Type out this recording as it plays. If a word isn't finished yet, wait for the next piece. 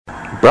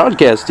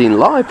Broadcasting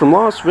live from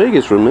Las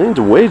Vegas, remains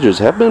of wagers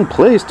have been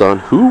placed on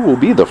who will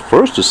be the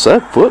first to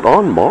set foot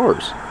on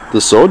Mars.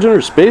 The Sojourner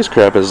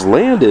spacecraft has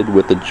landed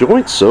with the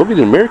joint Soviet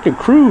and American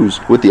crews,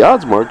 with the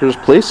odds markers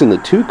placing the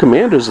two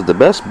commanders as the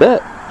best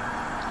bet.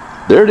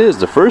 There it is,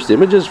 the first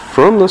images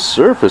from the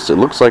surface. It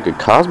looks like a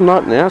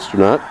cosmonaut and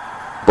astronaut.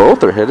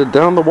 Both are headed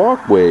down the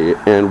walkway,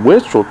 and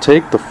which will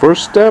take the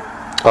first step?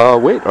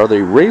 Wait, are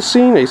they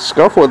racing? A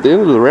scuffle at the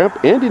end of the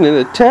ramp ending in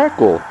a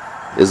tackle.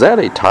 Is that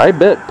a tie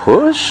bet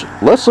push?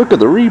 Let's look at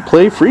the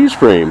replay freeze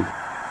frame.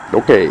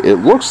 Okay, it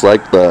looks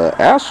like the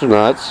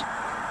astronauts'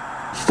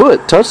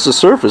 foot touched the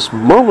surface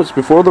moments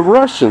before the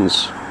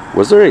Russians.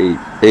 Was there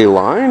a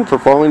line for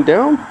falling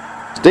down?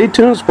 Stay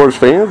tuned, sports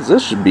fans.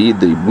 This should be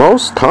the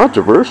most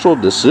controversial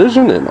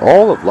decision in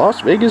all of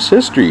Las Vegas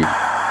history.